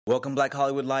Welcome, Black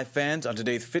Hollywood Live fans. On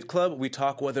today's Fit Club, we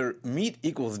talk whether meat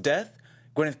equals death,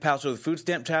 Gwyneth Paltrow's Food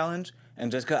Stamp Challenge,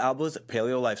 and Jessica Alba's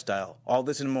Paleo Lifestyle. All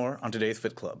this and more on today's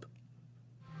Fit Club.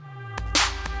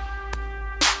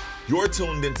 You're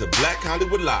tuned into Black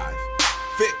Hollywood Live,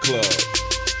 Fit Club.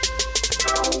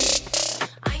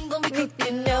 I ain't gonna be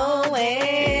cooking no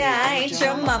way. I ain't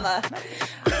your mama.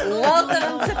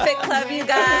 Welcome to Fit Club, you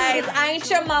guys. I ain't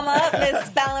your mama, Miss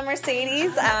Fallon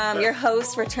Mercedes, your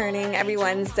host, returning every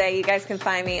Wednesday. You guys can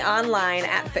find me online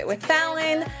at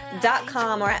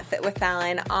fitwithfallon.com or at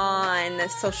fitwithfallon on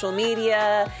social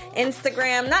media,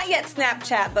 Instagram, not yet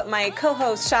Snapchat, but my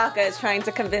co-host Shaka is trying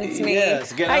to convince me.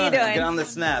 Yes, How you doing? Get on the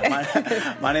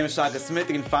snap. My name is Shaka Smith.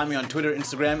 You can find me on Twitter,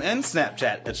 Instagram, and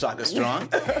Snapchat at Shaka Strong.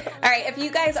 All right, if you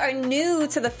guys are new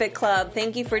to the Fit Club,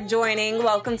 thank you for joining.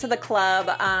 Welcome to the club.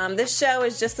 This show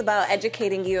is just about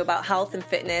educating you about health and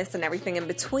fitness and everything in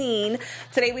between.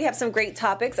 Today we have some great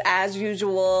topics as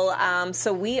usual.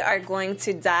 So we are going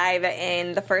to dive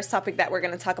in. The first topic that we're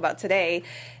going to talk about today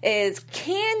is,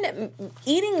 can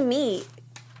eating meat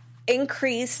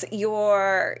increase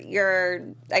your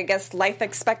I guess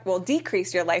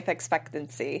decrease your life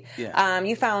expectancy? Yeah.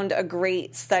 You found a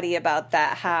great study about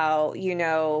that, how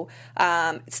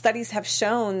studies have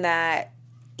shown that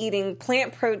eating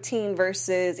plant protein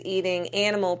versus eating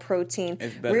animal protein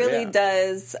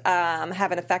does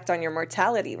have an effect on your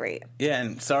mortality rate. Yeah,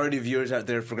 and sorry to viewers out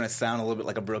there if we're going to sound a little bit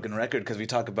like a broken record, because we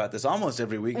talk about this almost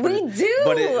every week. We do.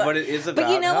 But it is about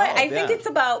But you know health, what? I think it's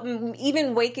about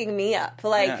even waking me up.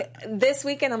 This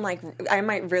weekend, I'm like, I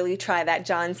might really try that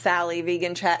John Sally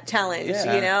vegan challenge.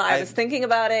 Yeah, I was thinking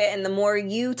about it, and the more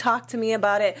you talk to me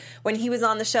about it, when he was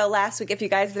on the show last week, if you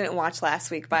guys didn't watch last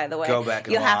week, by the way, go back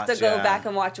and you'll have to go watch. back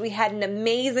and watch. We had an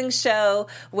amazing show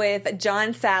with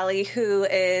John Sally, who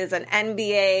is an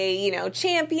NBA,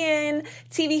 champion,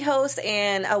 TV host,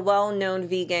 and a well-known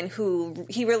vegan who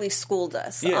he really schooled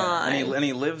us on. And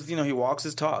he lives, he walks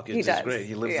his talk. It's just great.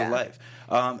 He lives the life.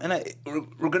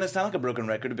 We're going to sound like a broken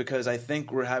record because I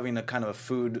think we're having a kind of a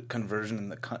food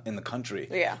conversion in the country.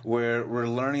 Yeah. Where we're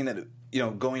learning that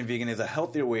going vegan is a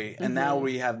healther way, and now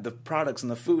we have the products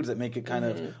and the foods that make it kind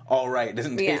of all right. It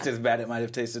doesn't taste as bad it might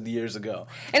have tasted years ago.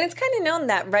 And it's kind of known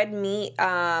that red meat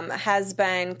has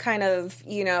been kind of,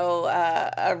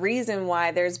 a reason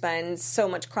why there's been so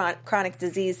much chronic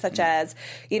disease, such as,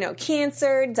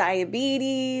 cancer,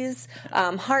 diabetes,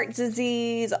 heart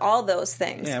disease, all those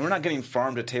things. Yeah, we're not getting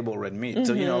farm to table red meat.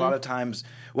 So, a lot of times,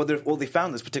 they found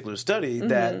in this particular study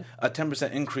that a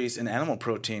 10% increase in animal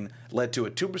protein led to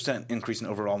a 2% increase in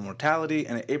overall mortality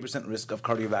and an 8% risk of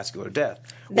cardiovascular death.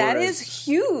 That is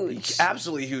huge.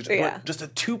 Absolutely huge. Yeah. But just a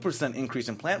 2% increase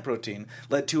in plant protein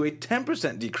led to a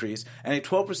 10% decrease and a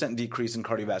 12% decrease in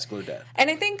cardiovascular death. And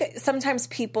I think sometimes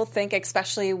people think,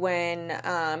 especially when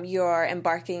you're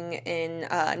embarking in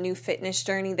a new fitness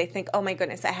journey, they think, oh my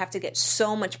goodness, I have to get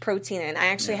so much protein in. I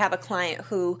actually have a client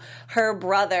who, her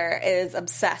brother is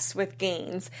obsessed with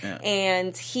gains,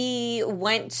 and he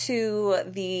went to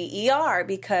the ER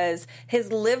because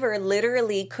his liver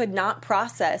literally could not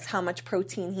process how much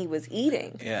protein he was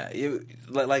eating. Yeah,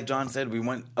 like John said, we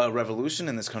went a revolution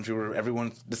in this country where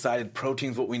everyone decided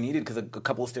protein's what we needed, because a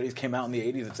couple of studies came out in the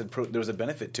 80s that said there was a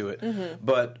benefit to it.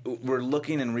 But we're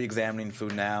looking and re-examining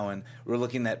food now, and we're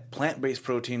looking at plant-based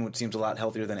protein, which seems a lot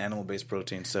healthier than animal-based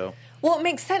protein. So, well, it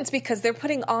makes sense because they're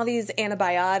putting all these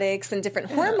antibiotics and different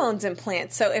hormones in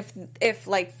plants. So if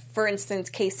like, for instance,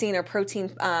 casein or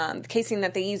protein, casein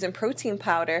that they use in protein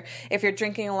powder, if you're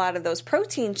drinking a lot of those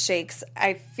protein shakes,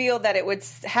 I feel that it would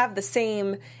have the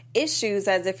same issues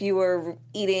as if you were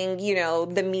eating,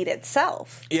 the meat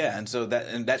itself. Yeah, and so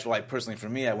that's why personally for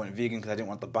me I went vegan, because I didn't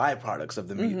want the byproducts of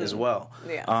the meat as well.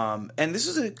 Yeah. And this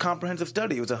is a comprehensive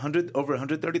study. It was over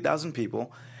 130,000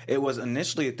 people. It was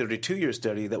initially a 32-year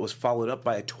study that was followed up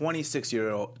by a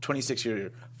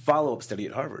 26-year follow-up study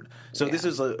at Harvard. So this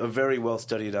is a very well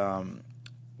studied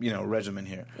regimen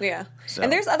here. Yeah. So.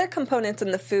 And there's other components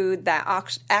in the food that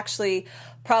actually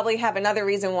probably have another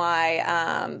reason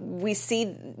why we see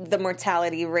the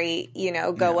mortality rate,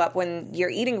 go up when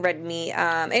you're eating red meat.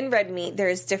 In red meat,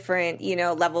 there's different,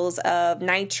 levels of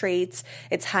nitrates.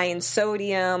 It's high in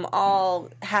sodium, all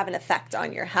have an effect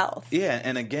on your health. Yeah,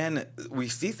 and again, we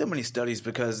see so many studies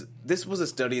because this was a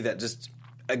study that just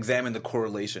examine the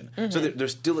correlation. So they're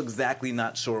still exactly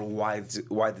not sure why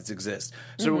this exists.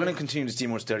 So we're going to continue to see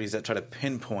more studies that try to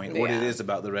pinpoint what it is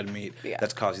about the red meat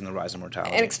that's causing the rise in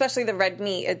mortality. And especially the red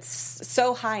meat, it's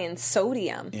so high in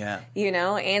sodium,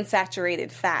 and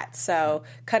saturated fat. So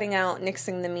cutting out,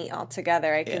 nixing the meat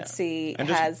altogether, I could see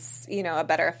has, a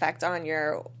better effect on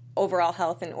your overall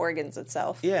health and organs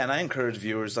itself. Yeah, and I encourage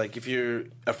viewers, like, if you're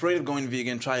afraid of going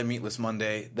vegan, try a meatless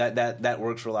Monday. That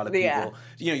works for a lot of people. Yeah.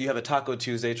 You know, you have a Taco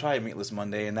Tuesday, try a meatless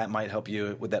Monday, and that might help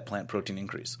you with that plant protein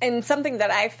increase. And something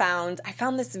that I found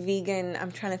this vegan,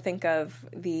 I'm trying to think of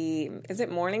is it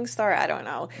Morningstar? I don't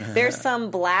know. There's some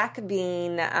black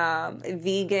bean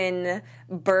vegan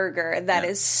burger that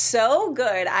is so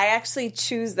good. I actually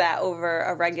choose that over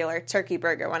a regular turkey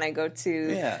burger when I go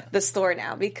to the store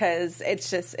now, because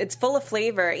it's full of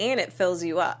flavor and it fills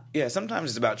you up. Yeah,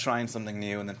 sometimes it's about trying something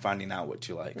new and then finding out what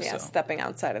you like. Yeah, so. Stepping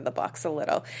outside of the box a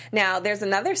little. Now, there's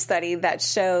another study that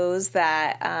shows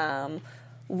that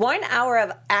 1 hour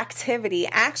of activity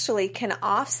actually can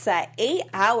offset 8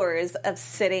 hours of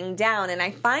sitting down. And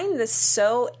I find this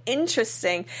so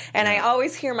interesting. And I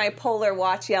always hear my polar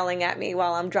watch yelling at me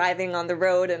while I'm driving on the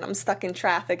road and I'm stuck in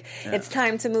traffic. Yeah. It's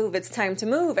time to move. It's time to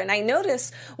move. And I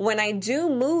notice when I do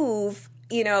move,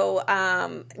 you know,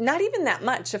 not even that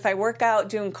much. If I work out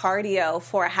doing cardio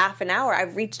for a half an hour,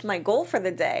 I've reached my goal for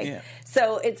the day. Yeah.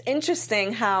 So it's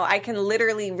interesting how I can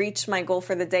literally reach my goal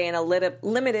for the day in a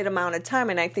limited amount of time,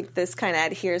 and I think this kind of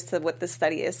adheres to what the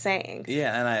study is saying.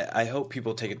 Yeah, and I hope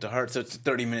people take it to heart. So it's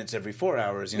 30 minutes every 4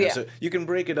 hours. You know, so you can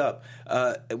break it up.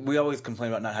 We always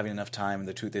complain about not having enough time, and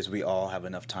the truth is we all have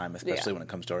enough time, especially when it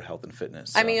comes to our health and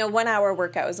fitness. So. I mean, a 1 hour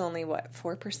workout is only,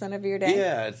 4% of your day?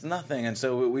 Yeah, it's nothing. And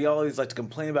so we always like to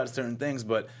complain about certain things,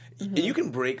 but you can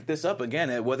break this up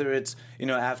again, whether it's, you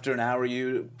know, after an hour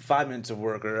you 5 minutes of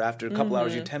work, or after a couple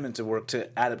hours you 10 minutes of work, to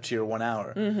add up to your 1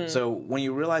 hour. So when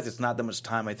you realize it's not that much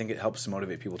time, I think it helps to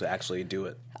motivate people to actually do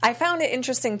it. I found it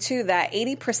interesting, too, that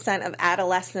 80% of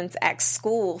adolescents at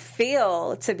school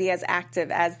fail to be as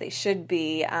active as they should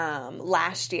be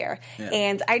last year. Yeah.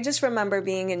 And I just remember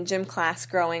being in gym class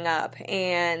growing up,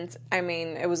 and, I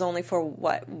mean, it was only for,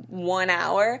 1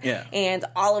 hour? Yeah. And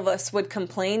all of us would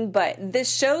complain, but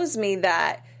this shows me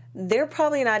that they're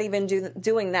probably not even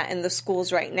doing that in the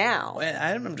schools right now.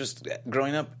 I remember just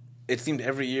growing up, it seemed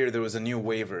every year there was a new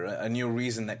waiver, a new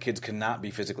reason that kids could not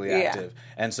be physically active.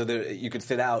 And so you could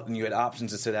sit out, and you had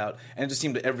options to sit out. And it just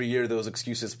seemed every year those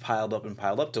excuses piled up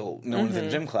till no one's in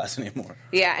gym class anymore.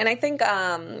 Yeah, and I think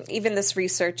even this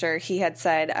researcher, he had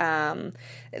said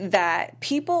that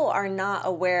people are not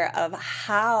aware of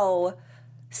how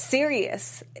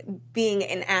serious being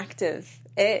inactive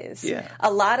is. Yeah. A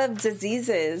lot of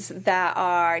diseases that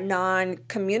are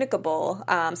non-communicable,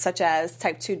 such as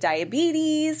type 2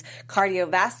 diabetes,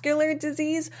 cardiovascular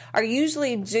disease, are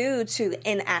usually due to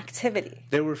inactivity.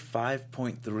 There were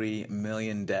 5.3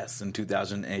 million deaths in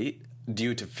 2008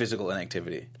 due to physical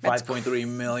inactivity. 5.3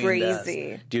 million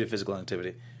deaths due to physical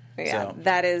inactivity. Yeah, so.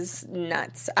 That is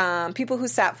nuts. People who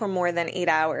sat for more than 8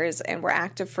 hours and were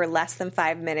active for less than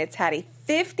 5 minutes had a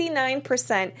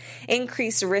 59%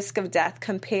 increased risk of death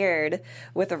compared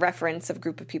with a reference of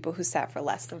group of people who sat for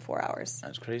less than 4 hours.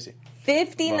 That's crazy.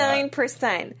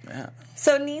 59%. Yeah.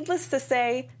 So needless to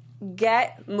say,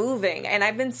 get moving. And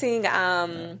I've been seeing in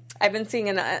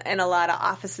a lot of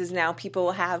offices now, people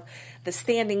will have the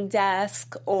standing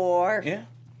desk or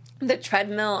the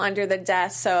treadmill under the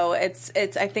desk. So it's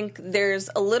I think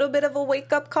there's a little bit of a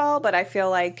wake up call, but I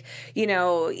feel like, you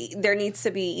know, there needs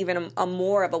to be even a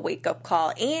more of a wake up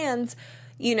call. And,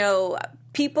 you know,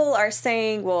 people are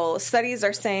saying, studies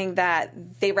are saying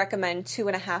that they recommend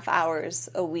 2.5 hours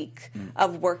a week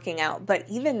of working out, but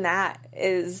even that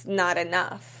is not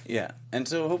enough. Yeah, and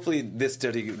so hopefully this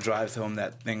study drives home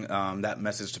that thing, that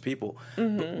message to people.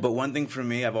 But one thing for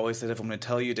me, I've always said, if I'm going to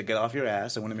tell you to get off your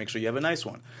ass, I want to make sure you have a nice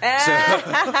one. Good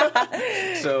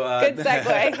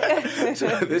segue.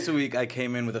 So this week I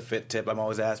came in with a fit tip. I'm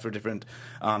always asked for different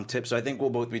tips. So I think we'll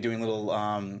both be doing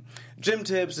little gym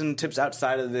tips and tips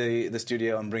outside of the studio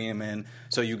and bringing them in,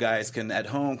 so you guys at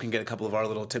home can get a couple of our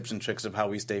little tips and tricks of how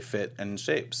we stay fit and in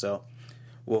shape. So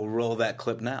we'll roll that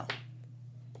clip now.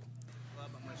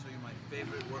 I'm going to show you my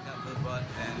favorite workout for the butt,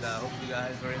 and hopefully you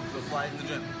guys are able to apply it in the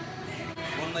gym.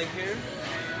 One leg here,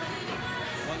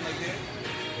 one leg here.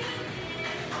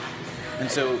 And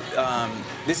so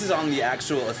this is on the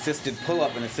actual assisted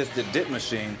pull-up and assisted dip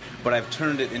machine, but I've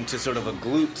turned it into sort of a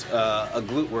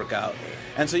glute workout.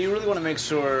 And so you really want to make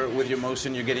sure with your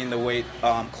motion you're getting the weight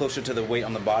closer to the weight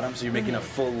on the bottom, so you're making a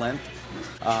full length.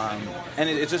 And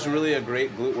it's just really a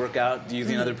great glute workout,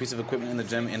 using another piece of equipment in the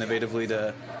gym innovatively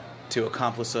to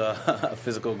accomplish a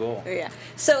physical goal. Yeah.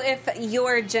 So if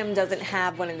your gym doesn't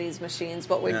have one of these machines,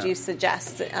 what would you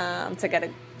suggest to get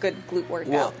a good glute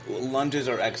workout? Well, lunges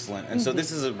are excellent. And so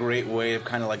this is a great way of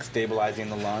kind of like stabilizing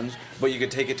the lunge. But you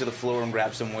could take it to the floor and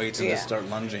grab some weights and just start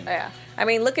lunging. Yeah. I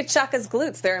mean, look at Chaka's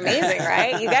glutes. They're amazing,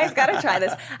 right? You guys got to try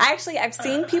this. I've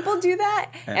seen people do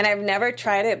that, and I've never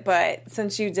tried it, but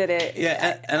since you did it,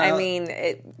 I mean,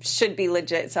 it should be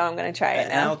legit, so I'm going to try it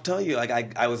now. And I'll tell you,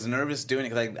 like, I was nervous doing it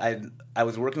because I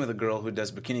was working with a girl who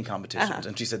does bikini competitions,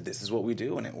 and she said, this is what we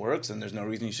do, and it works, and there's no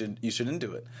reason you shouldn't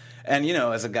do it. And, you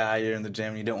know, as a guy, you're in the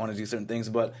gym, you don't want to do certain things,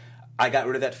 but I got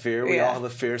rid of that fear. We all have a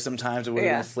fear sometimes of whether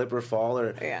we're going to slip or fall.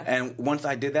 And once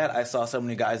I did that, I saw so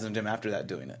many guys in the gym after that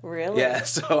doing it. Really? Yeah,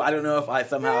 so I don't know if I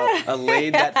somehow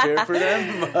allayed that fear for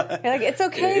them. But, you're like, it's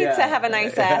okay to have a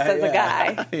nice ass as a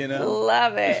guy. You know?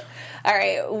 Love it. All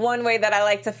right, one way that I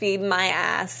like to feed my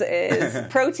ass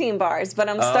is protein bars, but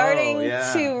I'm starting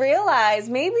to realize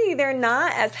maybe they're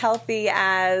not as healthy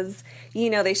as, you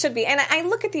know, they should be. And I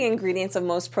look at the ingredients of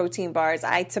most protein bars.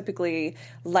 I typically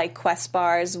like Quest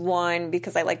bars, one,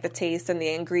 because I like the taste and the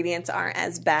ingredients aren't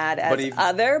as bad as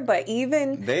but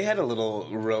even... They had a little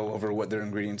row over what their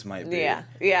ingredients might be.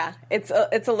 Yeah. It's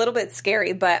a little bit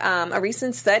scary, but a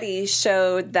recent study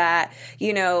showed that,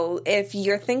 you know, if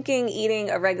you're thinking eating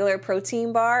a regular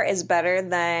protein bar is better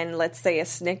than, let's say, a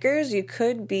Snickers, you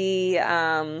could be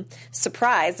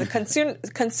surprised. A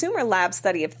consumer lab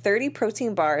study of 30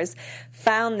 protein bars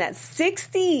found that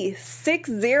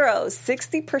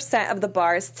 60% of the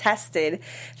bars tested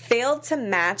failed to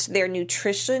match their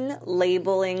nutrition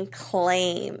labeling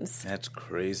claims. That's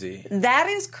crazy. That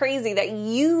is crazy that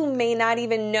you may not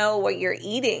even know what you're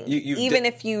eating, even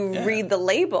if you read the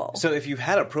label. So if you've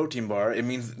had a protein bar, it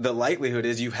means the likelihood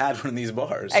is you've had one of these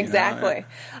bars. Exactly.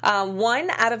 1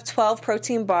 out of 12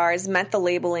 protein bars met the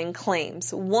labeling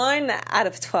claims. 1 out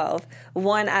of 12.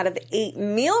 1 out of 8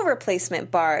 meal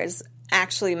replacement bars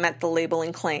actually met the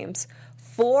labeling claims.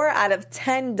 4 out of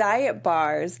 10 diet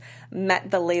bars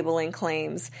met the labeling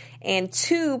claims, and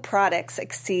 2 products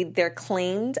exceed their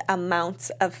claimed amounts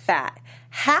of fat.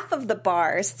 Half of the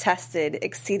bars tested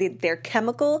exceeded their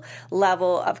chemical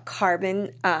level of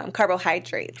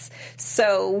carbohydrates.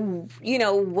 So, you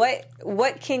know,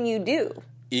 what can you do?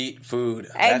 Eat food.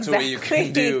 That's what you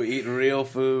can do. Eat real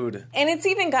food. And it's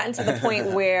even gotten to the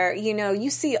point where, you know, you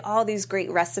see all these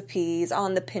great recipes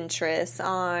on the Pinterest,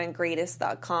 on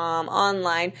greatest.com,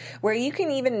 online, where you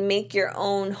can even make your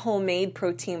own homemade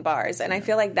protein bars. And I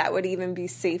feel like that would even be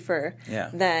safer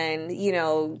than, you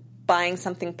know, buying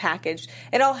something packaged.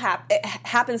 It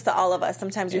happens to all of us.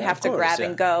 Sometimes you have to grab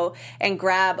and go and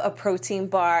grab a protein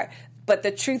bar. But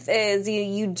the truth is,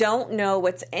 you don't know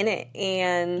what's in it,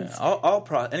 and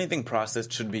anything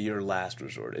processed should be your last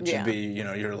resort. It should be, you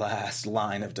know, your last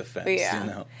line of defense. Yeah. You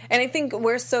know? And I think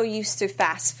we're so used to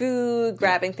fast food,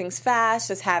 grabbing things fast,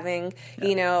 just having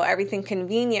you know, everything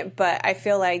convenient. But I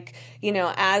feel like, you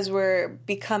know, as we're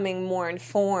becoming more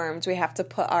informed, we have to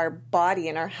put our body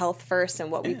and our health first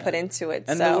and what we put into it.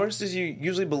 And the worst is you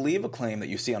usually believe a claim that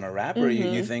you see on a wrapper.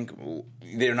 You think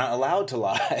they're not allowed to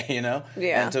lie, you know?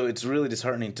 Yeah. And so it's really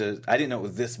disheartening I didn't know it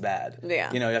was this bad. Yeah.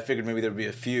 You know, I figured maybe there'd be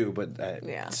a few, but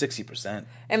 60%.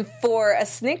 And for a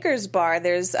Snickers bar,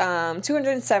 there's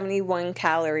 271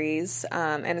 calories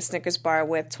and a Snickers bar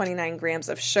with 29 grams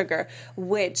of sugar,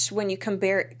 which when you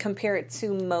compare it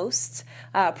to most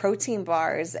protein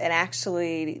bars, it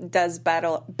actually does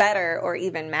better or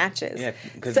even matches. Yeah,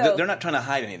 because they're not trying to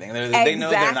hide anything. They know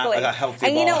they're not like a healthy bar.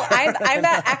 And you know,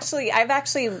 I've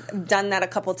actually done that a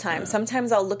couple times.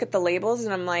 Sometimes I'll look at the labels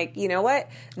and I'm like, you know what?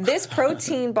 This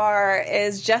protein bar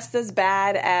is just as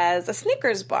bad as a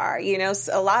Snickers bar. You know,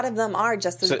 so a lot of them are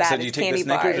just as bad as candy bars. So do you take the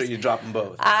Snickers or you drop them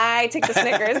both? I take the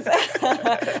Snickers.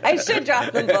 I should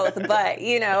drop them both, but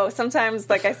you know, sometimes,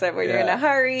 like I said, when you're in a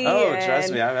hurry. Oh,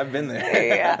 trust me, I've been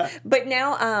there. But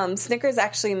now Snickers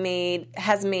actually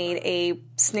has made a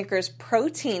Snickers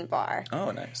protein bar.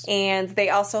 Oh, nice. And they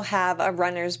also have a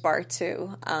runner's bar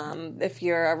too. If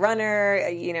you're a runner,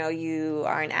 you know, you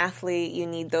are an athlete, you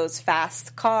need those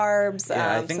fast carbs.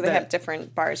 So they have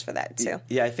different bars for that too.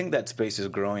 Yeah, I think that space is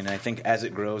growing. And I think as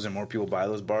it grows and more people buy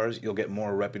those bars, you'll get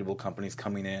more reputable companies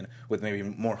coming in with maybe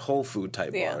more whole food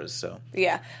type bars. So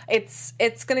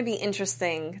it's going to be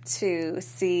interesting to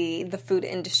see the food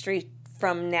industry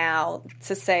from now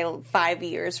to say 5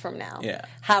 years from now,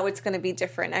 how it's going to be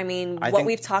different. I mean, what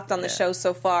we've talked on the show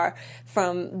so far,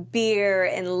 from beer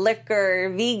and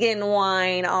liquor, vegan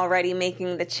wine already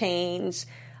making the change.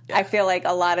 I feel like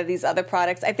a lot of these other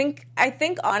products, I think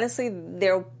honestly,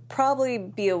 there'll probably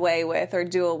be away with or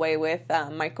do away with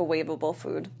microwavable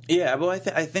food. Yeah, well, I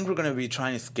think we're going to be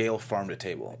trying to scale farm to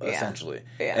table, essentially.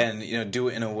 Yeah. And, do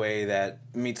it in a way that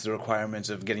meets the requirements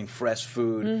of getting fresh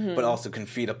food, but also can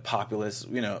feed a populace,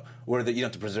 where you don't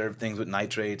have to preserve things with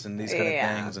nitrates and these kind of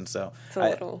things. And so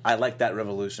I like that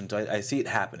revolution. So I see it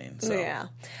happening. So. Yeah.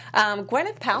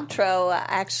 Gwyneth Paltrow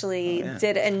actually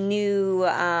did a new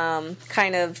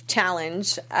kind of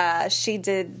challenge. She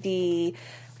did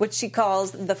what she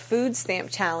calls the food stamp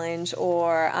challenge,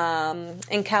 or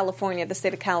in California, the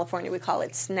state of California, we call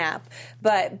it SNAP.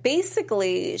 But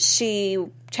basically, she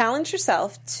challenged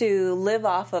herself to live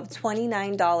off of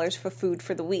 $29 for food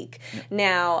for the week.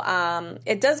 Now,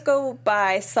 it does go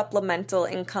by supplemental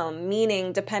income,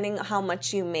 meaning depending on how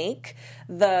much you make,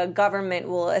 the government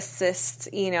will assist,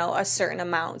 a certain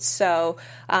amount. So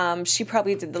she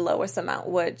probably did the lowest amount,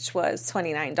 which was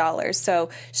 $29. So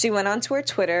she went onto her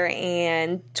Twitter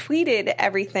and tweeted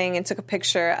everything and took a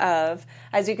picture of,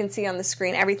 as you can see on the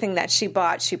screen, everything that she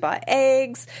bought. She bought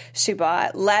eggs, she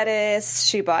bought lettuce,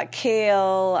 she bought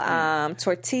kale,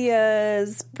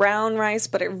 tortillas, brown rice,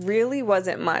 but it really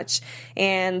wasn't much.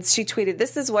 And she tweeted,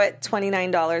 "This is what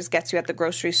 $29 gets you at the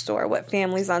grocery store, what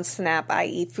families on SNAP,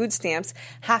 i.e. food stamps,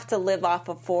 have to live off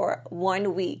of for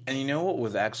 1 week." And you know what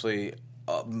was actually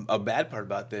a bad part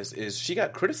about this is she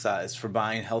got criticized for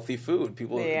buying healthy food.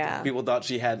 People thought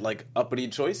she had uppity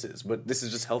choices, but this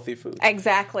is just healthy food.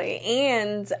 Exactly.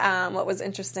 And what was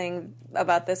interesting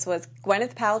about this was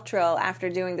Gwyneth Paltrow, after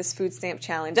doing this food stamp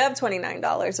challenge of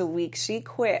 $29 a week, she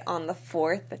quit on the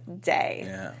 4th day.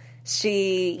 Yeah.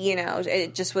 She,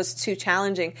 it just was too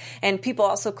challenging. And people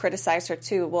also criticized her,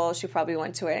 too. Well, she probably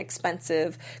went to an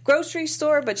expensive grocery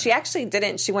store, but she actually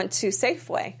didn't. She went to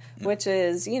Safeway, which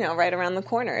is, right around the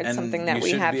corner. It's something that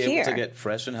we have here. You should be able to get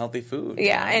fresh and healthy food.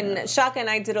 Yeah, and Shaka and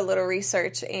I did a little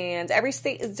research, and every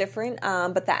state is different,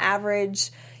 but the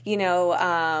average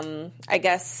I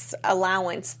guess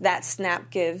allowance that SNAP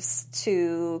gives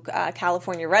to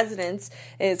California residents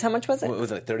is, how much was it? What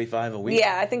was it, $35 a week?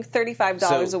 Yeah, I think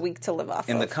 $35 a week to live off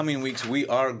in the coming weeks, we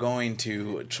are going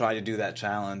to try to do that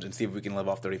challenge and see if we can live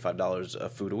off $35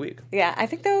 of food a week. Yeah, I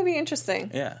think that would be interesting.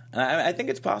 Yeah, and I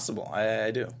think it's possible. I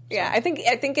do. So. Yeah, I think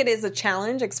it is a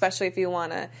challenge, especially if you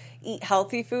want to eat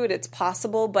healthy food. It's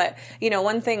possible, but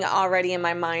one thing already in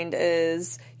my mind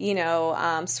is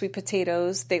sweet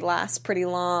potatoes. They last pretty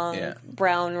long. Yeah.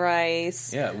 Brown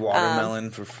rice. Yeah,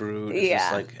 watermelon for fruit. It's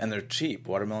yeah, just and they're cheap.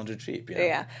 Watermelons are cheap.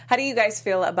 Yeah. How do you guys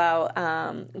feel about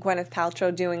Gwyneth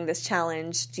Paltrow doing this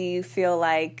challenge? Do you feel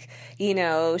like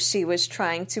she was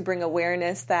trying to bring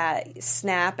awareness that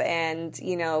SNAP and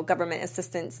government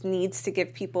assistance needs to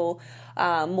give people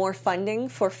more funding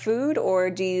for food, or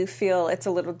do you feel it's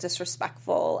a little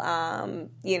disrespectful,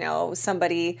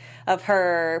 somebody of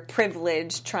her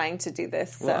privilege trying to do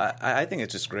this? Well, I think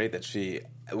it's just great that she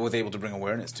was able to bring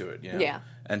awareness to it. Yeah.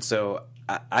 And so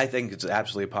I think it's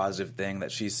absolutely a positive thing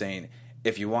that she's saying,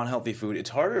 if you want healthy food, it's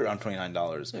harder on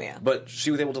 $29. Yeah. But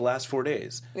she was able to last 4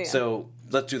 days. Yeah. So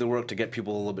let's do the work to get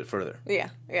people a little bit further. Yeah.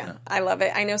 I love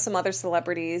it. I know some other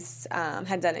celebrities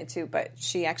had done it too, but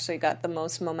she actually got the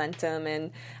most momentum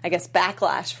and I guess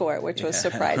backlash for it, which was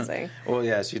surprising. Well,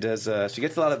 yeah, she does. She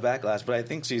gets a lot of backlash, but I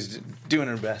think she's doing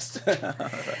her best.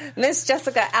 Miss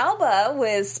Jessica Alba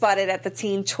was spotted at the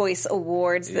Teen Choice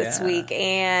Awards this week,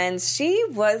 and she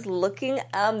was looking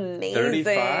amazing.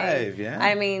 35, yeah.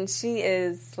 I mean, she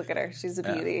is, look at her, she's a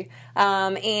beauty.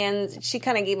 And she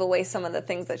kind of gave away some of the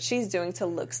things that she's doing to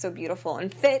look so beautiful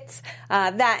and fit,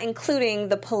 that including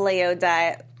the paleo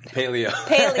diet. Paleo.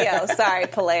 Sorry,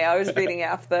 paleo. I was reading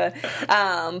off the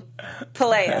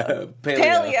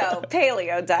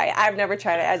paleo diet. I've never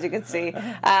tried it, as you can see.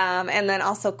 And then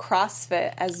also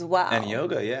CrossFit as well. And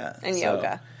yoga, yeah.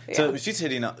 Yoga. Yeah. So she's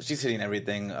hitting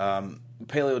everything.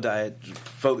 Paleo diet.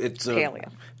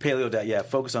 Paleo diet. Yeah,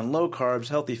 focus on low carbs,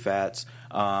 healthy fats,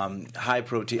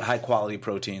 high quality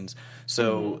proteins.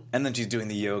 So and then she's doing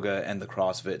the yoga and the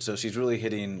CrossFit. So she's really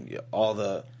hitting all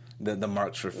the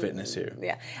marks for fitness here.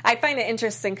 Yeah. I find it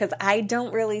interesting because I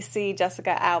don't really see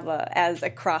Jessica Alba as a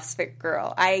CrossFit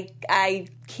girl. I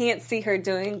can't see her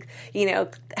doing,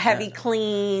 heavy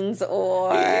cleans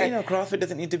or... CrossFit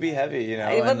doesn't need to be heavy,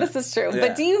 Well, this is true. Yeah.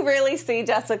 But do you really see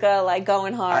Jessica,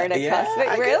 going hard at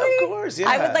CrossFit? Really? Of course, yeah.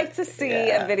 I would like to see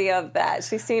a video of that.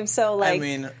 She seems so,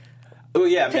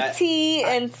 petite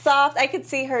and soft. I could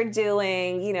see her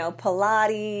doing,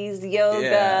 Pilates,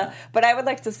 yoga, but I would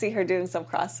like to see her doing some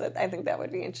CrossFit. I think that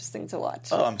would be interesting to watch.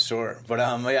 Oh, I'm sure. But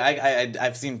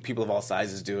I've seen people of all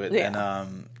sizes do it,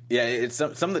 and Yeah, it's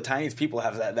some of the tiniest people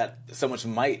have that so much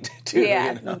might too.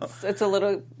 Yeah, you know? it's a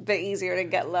little bit easier to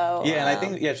get low. Yeah, and I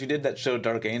think she did that show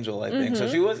Dark Angel. I think so.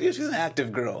 She's an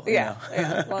active girl. Yeah,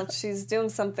 yeah. Well, she's doing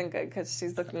something good because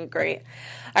she's looking great.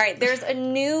 All right, there's a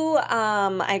new,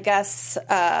 I guess.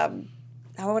 I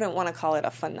wouldn't want to call it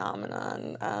a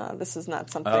phenomenon. This is not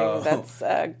something that's.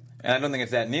 And I don't think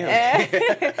it's that new.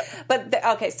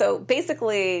 But so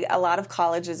basically, a lot of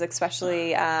colleges,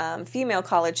 especially female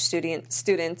college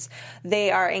students, they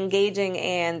are engaging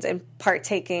and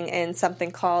partaking in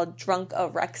something called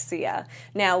drunkorexia.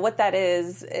 Now, what that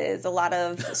is a lot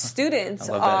of students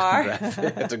are.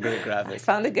 That's a great graphic. I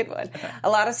found a good one.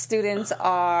 A lot of students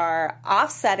are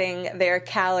offsetting their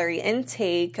calorie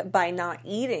intake by not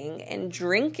eating and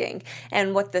drinking,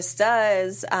 and what this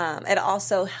does, it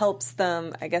also helps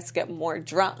them, I guess, get more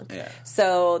drunk. Yeah.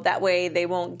 So that way they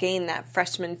won't gain that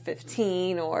freshman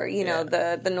 15 or,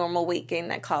 the normal weight gain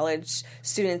that college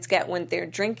students get when they're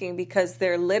drinking because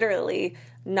they're literally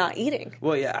not eating.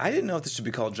 Well, yeah, I didn't know if this should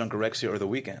be called drunkorexia or the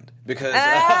weekend because but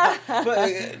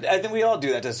I think we all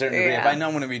do that to a certain degree. Yeah. If I know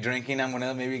I'm going to be drinking, I'm going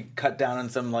to maybe cut down on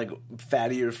some like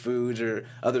fattier foods or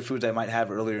other foods I might have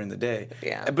earlier in the day.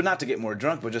 Yeah. But not to get more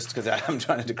drunk, but just because I'm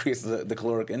trying to decrease the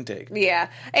caloric intake. Yeah.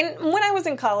 And when I was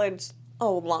in college, a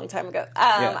long time ago,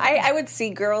 I would see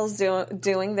girls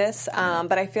doing this,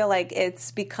 but I feel like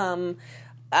it's become...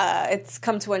 it's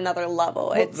come to another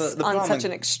level. Well, it's on such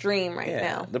an extreme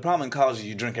now. The problem in college is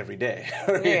you drink every day.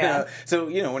 So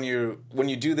when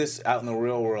you do this out in the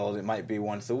real world, it might be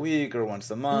once a week or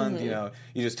once a month.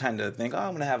 You just tend to think, I'm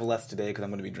going to have less today because I'm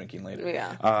going to be drinking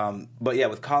later. But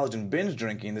with college and binge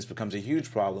drinking, this becomes a huge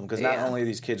problem because not only are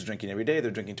these kids drinking every day,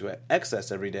 they're drinking to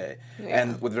excess every day,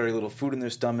 and with very little food in their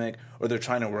stomach, or they're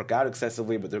trying to work out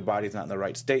excessively, but their body's not in the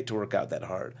right state to work out that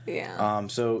hard.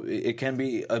 So it can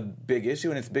be a big issue,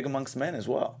 and it's big amongst men as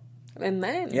well. And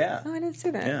men? Yeah. Oh, I didn't see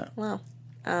that. Yeah. Wow.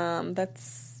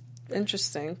 That's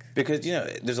interesting. Because,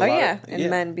 there's a lot of...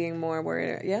 men being more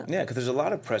worried. Yeah, because there's a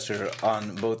lot of pressure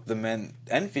on both the men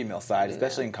and female side,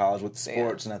 especially in college with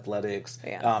sports and athletics,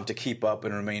 to keep up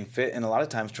and remain fit, and a lot of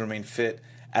times to remain fit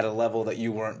at a level that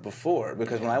you weren't before.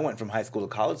 Because when I went from high school to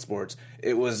college sports,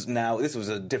 this was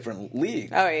a different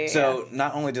league. So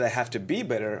not only did I have to be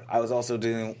better, I was also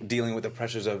dealing with the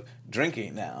pressures of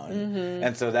drinking now.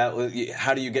 And so that was,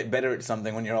 how do you get better at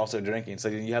something when you're also drinking? So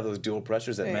you have those dual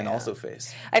pressures that men also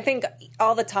face. I think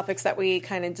all the topics that we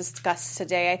kind of discussed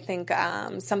today, I think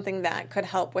something that could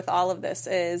help with all of this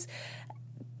is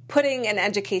putting an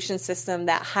education system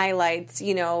that highlights,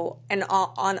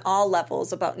 on all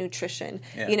levels about nutrition.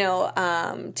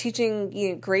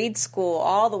 Teaching grade school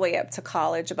all the way up to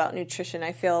college about nutrition.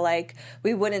 I feel like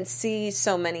we wouldn't see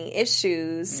so many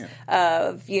issues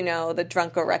of, the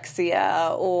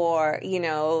drunkorexia or,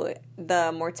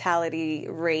 the mortality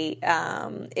rate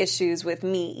issues with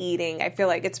meat eating. I feel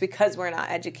like it's because we're not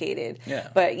educated.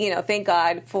 But, thank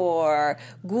God for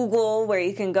Google, where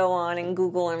you can go on and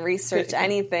Google and research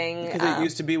anything. Because it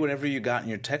used to be whatever you got in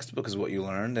your textbook is what you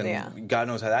learned, and God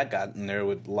knows how that got in there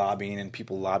with lobbying and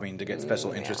people lobbying to get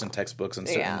special interest in textbooks and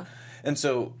certain. And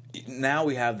so now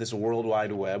we have this World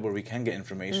Wide Web where we can get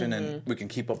information and we can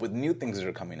keep up with new things that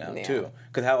are coming out too.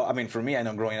 Because for me, I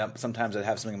know growing up, sometimes I'd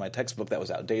have something in my textbook that was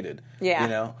outdated.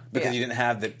 Because you didn't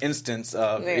have the instance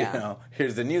of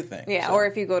here's the new thing. Or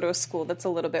if you go to a school that's a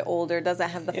little bit older,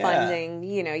 doesn't have the funding,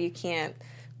 you can't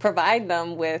provide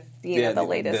them with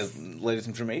the latest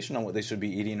information on what they should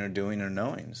be eating or doing or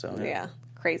knowing. So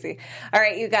crazy. All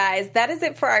right, you guys, that is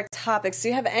it for our topics. Do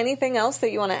you have anything else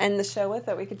that you want to end the show with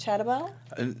that we could chat about?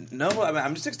 No,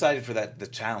 I'm just excited for the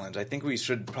challenge. I think we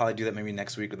should probably do that maybe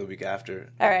next week or the week after.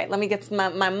 All right, let me get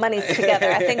my monies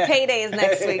together. I think payday is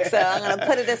next week, so I'm going to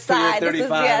put it aside. Put your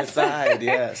 35 aside,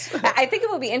 yes. I think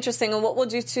it will be interesting, and what we'll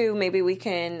do too, maybe we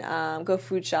can go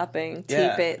food shopping,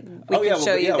 tape it. We can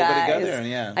show you guys. We'll go together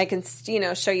and I can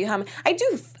show you how many.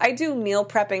 I do meal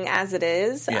prepping as it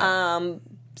is.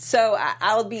 So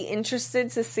I'll be interested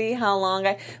to see how long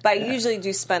but I usually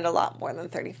do spend a lot more than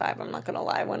 35. I'm not going to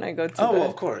lie when I go to well,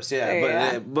 of course, but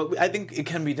I think it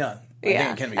can be done.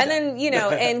 Then,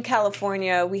 in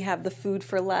California, we have the food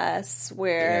for less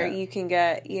where you can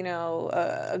get,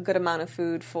 a good amount of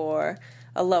food for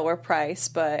a lower price,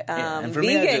 but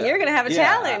vegan, you're going to have a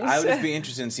challenge. I would just be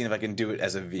interested in seeing if I can do it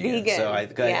as a vegan. So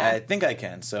I think I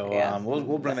can. So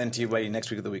we'll bring that to you by next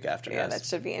week or the week after. Yeah, that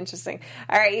should be interesting.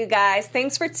 All right, you guys,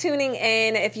 thanks for tuning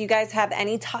in. If you guys have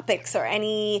any topics or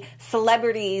any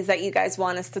celebrities that you guys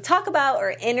want us to talk about or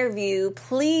interview,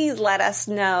 please let us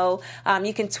know.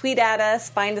 You can tweet at us,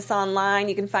 find us online.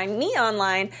 You can find me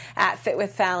online at Fit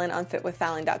with Fallon on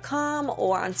fitwithfallon.com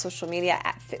or on social media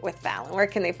at Fit with Fallon. Where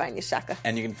can they find you, Shaka?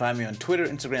 And you can find me on Twitter,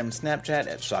 Instagram, and Snapchat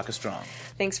at Shaka Strong.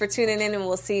 Thanks for tuning in, and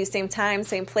we'll see you same time,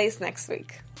 same place next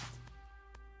week.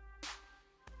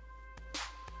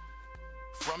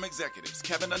 From executives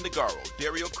Kevin Undergaro,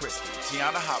 Dario Crispin,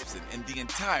 Tiana Hobson, and the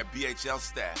entire BHL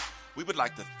staff, we would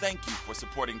like to thank you for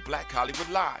supporting Black Hollywood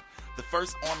Live, the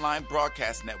first online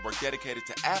broadcast network dedicated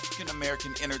to African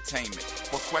American entertainment.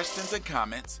 For questions and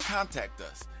comments, contact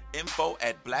us.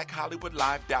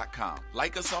 info@blackhollywoodlive.com.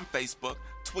 Like us on Facebook,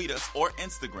 tweet us, or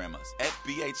Instagram us at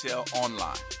BHL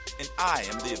Online. And I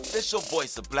am the official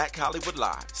voice of Black Hollywood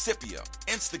Live, Scipio.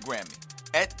 Instagram me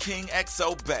at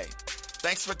KingXOBay.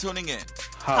 Thanks for tuning in.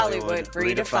 Hollywood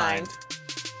Redefined.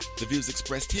 The views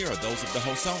expressed here are those of the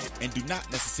host only and do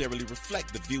not necessarily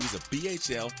reflect the views of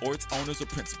BHL or its owners or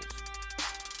principals.